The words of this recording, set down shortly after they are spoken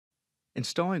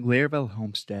Installing Laravel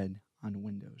Homestead on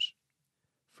Windows.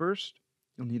 First,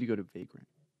 you'll need to go to Vagrant.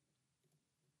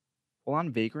 While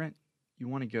on Vagrant, you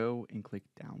want to go and click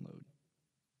Download.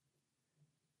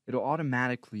 It'll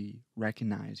automatically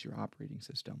recognize your operating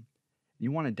system.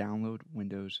 You want to download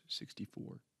Windows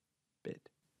 64-bit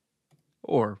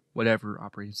or whatever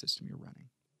operating system you're running.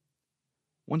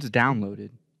 Once downloaded,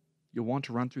 you'll want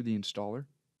to run through the installer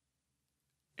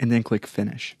and then click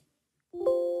Finish.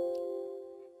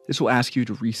 This will ask you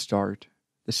to restart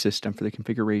the system for the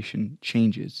configuration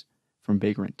changes from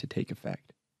Vagrant to take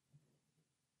effect.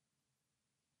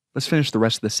 Let's finish the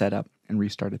rest of the setup and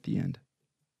restart at the end.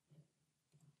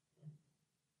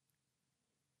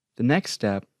 The next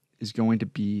step is going to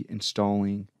be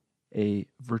installing a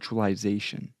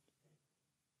virtualization.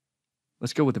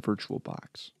 Let's go with the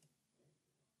VirtualBox.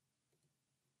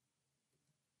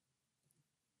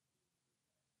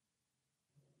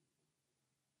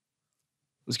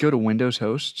 Let's go to Windows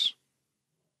Hosts.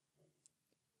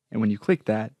 And when you click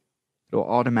that, it'll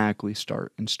automatically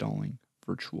start installing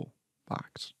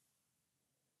VirtualBox.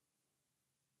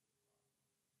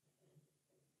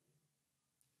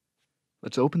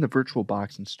 Let's open the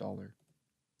VirtualBox installer.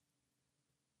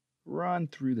 Run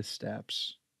through the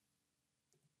steps.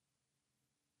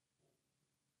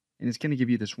 And it's going to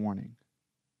give you this warning.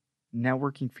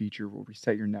 Networking feature will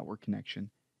reset your network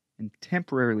connection and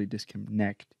temporarily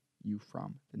disconnect you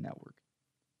from the network.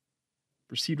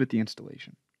 Proceed with the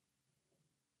installation.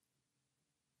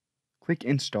 Click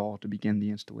Install to begin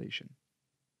the installation.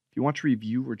 If you want to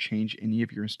review or change any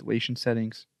of your installation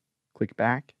settings, click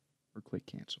Back or click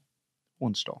Cancel. We'll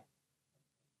install.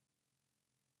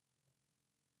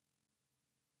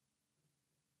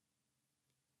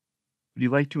 Would you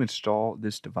like to install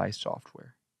this device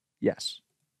software? Yes.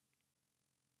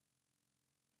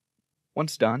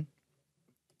 Once done,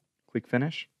 click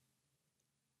Finish,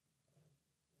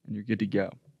 and you're good to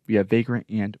go. We have Vagrant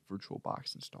and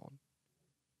VirtualBox installed.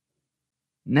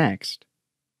 Next,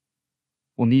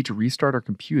 we'll need to restart our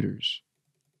computers,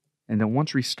 and then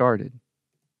once restarted,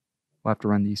 we'll have to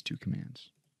run these two commands.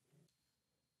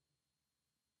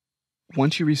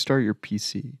 Once you restart your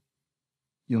PC,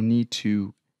 you'll need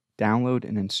to download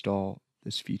and install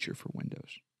this feature for Windows.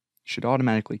 It should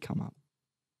automatically come up.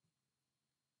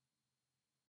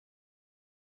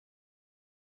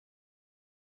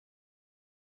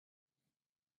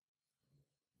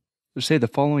 So say the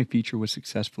following feature was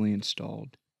successfully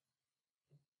installed,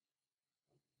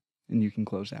 and you can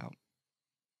close out.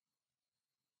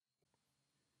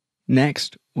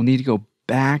 Next, we'll need to go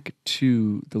back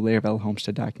to the Laravel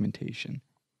Homestead documentation,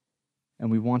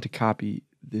 and we want to copy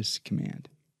this command,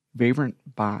 Vagrant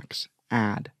box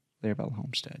add Laravel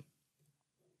Homestead.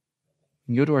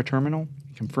 We can go to our terminal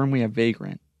and confirm we have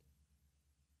Vagrant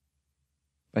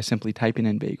by simply typing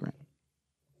in Vagrant.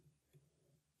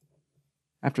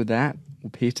 After that, we'll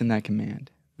paste in that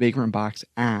command, Vagrant box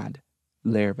add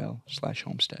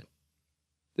Laravel/Homestead.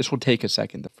 This will take a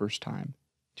second the first time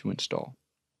to install.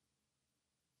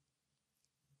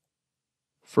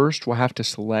 First, we'll have to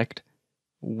select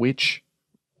which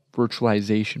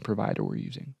virtualization provider we're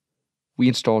using. We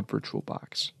installed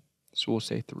VirtualBox, so we'll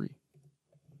say 3.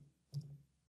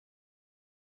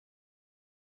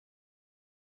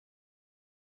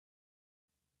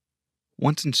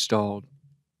 Once installed,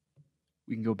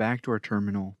 we can go back to our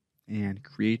terminal and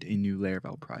create a new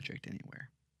Laravel project anywhere.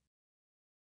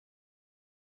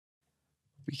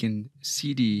 We can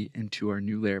cd into our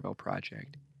new Laravel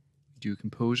project, do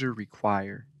composer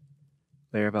require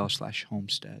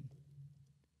Laravel/Homestead,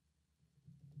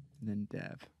 and then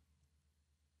dev.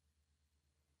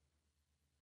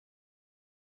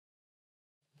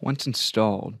 Once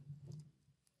installed,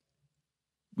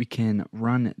 we can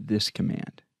run this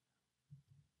command.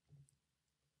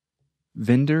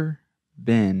 Vendor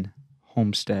bin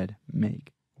homestead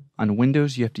make. On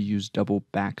Windows, you have to use double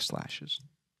backslashes.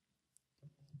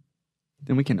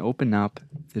 Then we can open up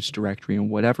this directory in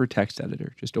whatever text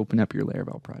editor. Just open up your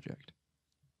Laravel project.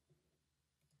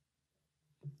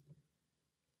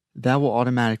 That will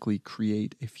automatically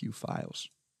create a few files.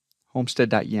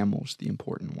 Homestead.yaml is the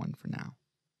important one for now.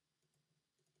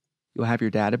 You'll have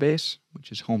your database,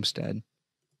 which is Homestead,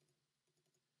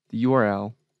 the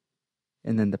URL,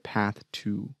 and then the path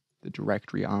to the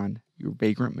directory on your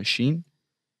Vagrant machine,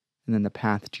 and then the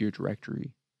path to your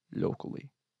directory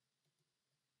locally.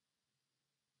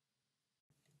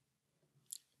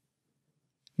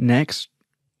 Next,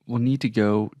 we'll need to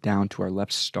go down to our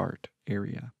left start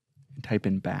area and type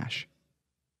in bash.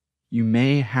 You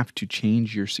may have to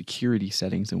change your security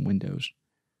settings in Windows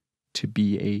to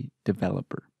be a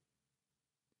developer.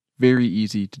 Very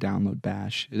easy to download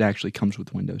bash. It actually comes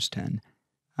with Windows 10.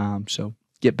 So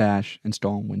get bash,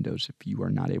 install on Windows if you are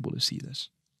not able to see this.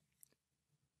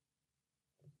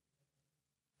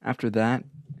 After that,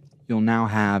 you'll now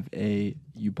have a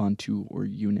Ubuntu or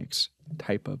Unix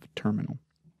type of terminal.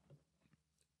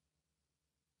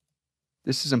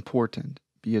 This is important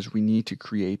because we need to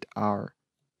create our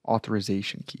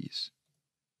authorization keys.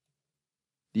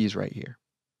 These right here.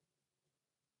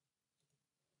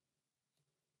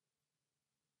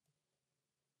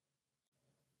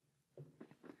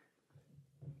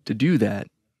 To do that,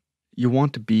 you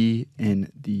want to be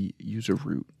in the user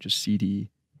root, just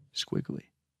cd squiggly.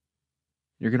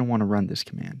 You're going to want to run this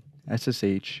command,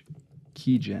 ssh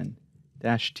keygen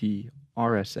 -t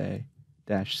rsa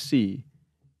 -c,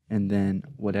 and then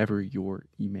whatever your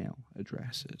email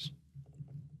address is.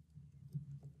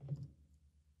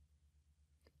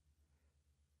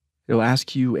 It'll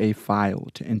ask you a file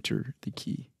to enter the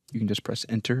key. You can just press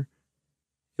enter.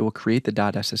 It will create the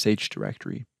 .ssh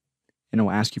directory, and it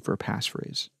will ask you for a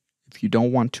passphrase. If you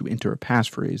don't want to enter a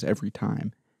passphrase every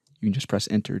time, you can just press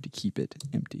enter to keep it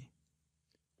empty.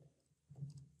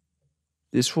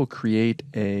 This will create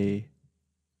a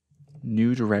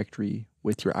new directory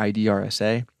with your ID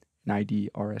RSA and ID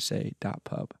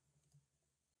RSA.pub.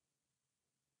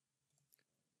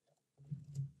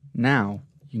 Now,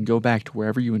 you can go back to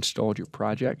wherever you installed your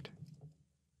project,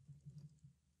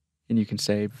 and you can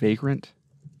say vagrant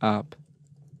up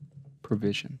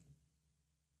provision.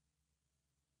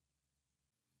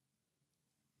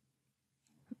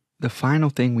 The final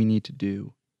thing we need to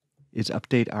do is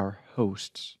update our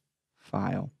hosts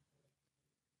file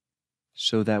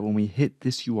so that when we hit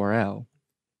this URL,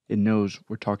 it knows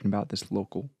we're talking about this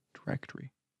local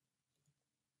directory.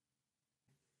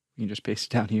 You can just paste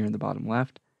it down here in the bottom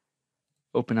left,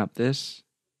 open up this,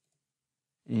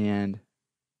 and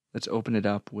let's open it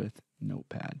up with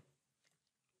Notepad.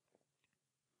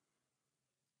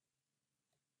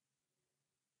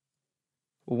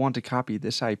 We'll want to copy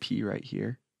this IP right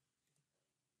here.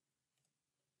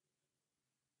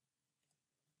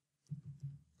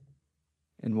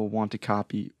 And we'll want to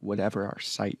copy whatever our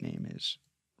site name is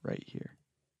right here.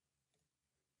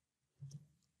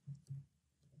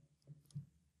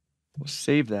 We'll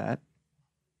save that.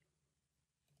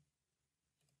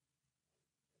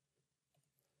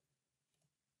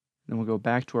 Then we'll go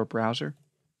back to our browser.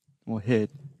 We'll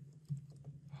hit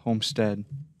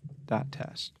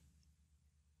homestead.test.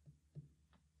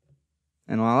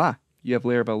 And voila, you have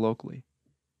Laravel locally.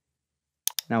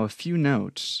 Now a few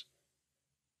notes.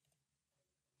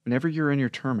 Whenever you're in your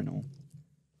terminal,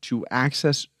 to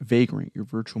access Vagrant, your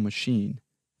virtual machine,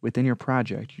 within your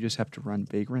project, you just have to run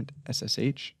vagrant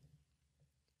SSH.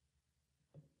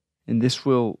 And this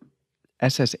will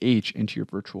SSH into your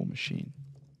virtual machine.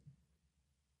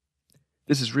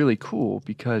 This is really cool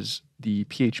because the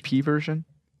PHP version,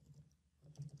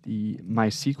 the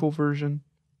MySQL version,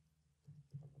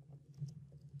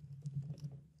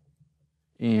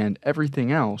 and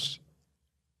everything else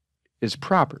is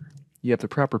proper. You have the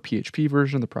proper PHP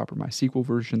version, the proper MySQL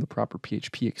version, the proper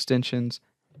PHP extensions,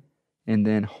 and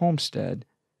then Homestead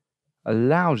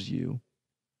allows you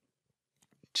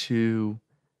to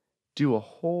do a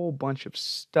whole bunch of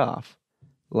stuff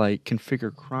like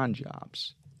configure cron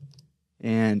jobs.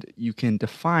 And you can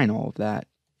define all of that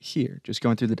here. Just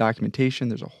going through the documentation,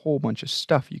 there's a whole bunch of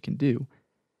stuff you can do.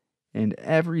 And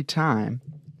every time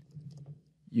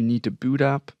you need to boot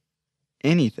up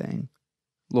anything,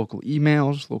 local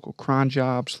emails, local cron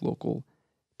jobs, local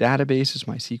databases,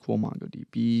 MySQL,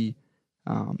 MongoDB,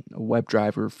 a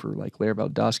WebDriver for like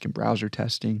Laravel Dusk and browser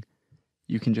testing,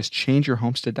 you can just change your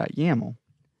homestead.yaml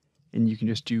and you can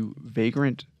just do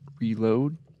vagrant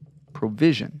reload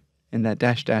provision. And that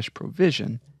 --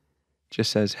 provision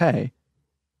just says, hey,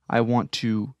 I want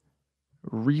to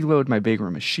reload my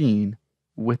vagrant machine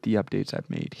with the updates I've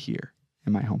made here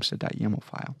in my homestead.yaml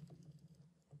file.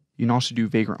 You can also do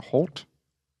vagrant halt,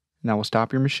 and that will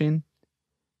stop your machine.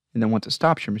 And then once it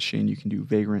stops your machine, you can do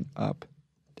vagrant up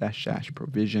 --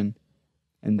 provision,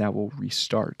 and that will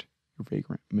restart your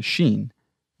vagrant machine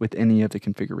with any of the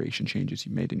configuration changes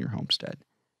you made in your homestead.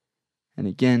 And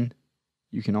again,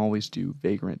 you can always do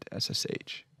vagrant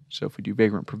SSH. So if we do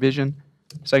vagrant provision,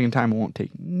 second time it won't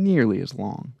take nearly as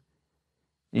long.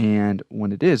 And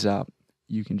when it is up,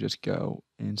 you can just go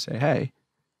and say, hey,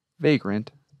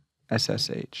 vagrant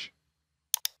SSH.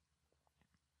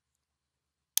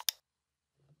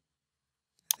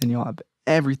 And you'll have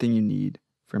everything you need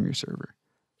from your server.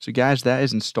 So guys, that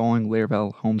is installing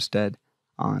Laravel Homestead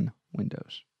on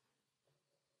Windows.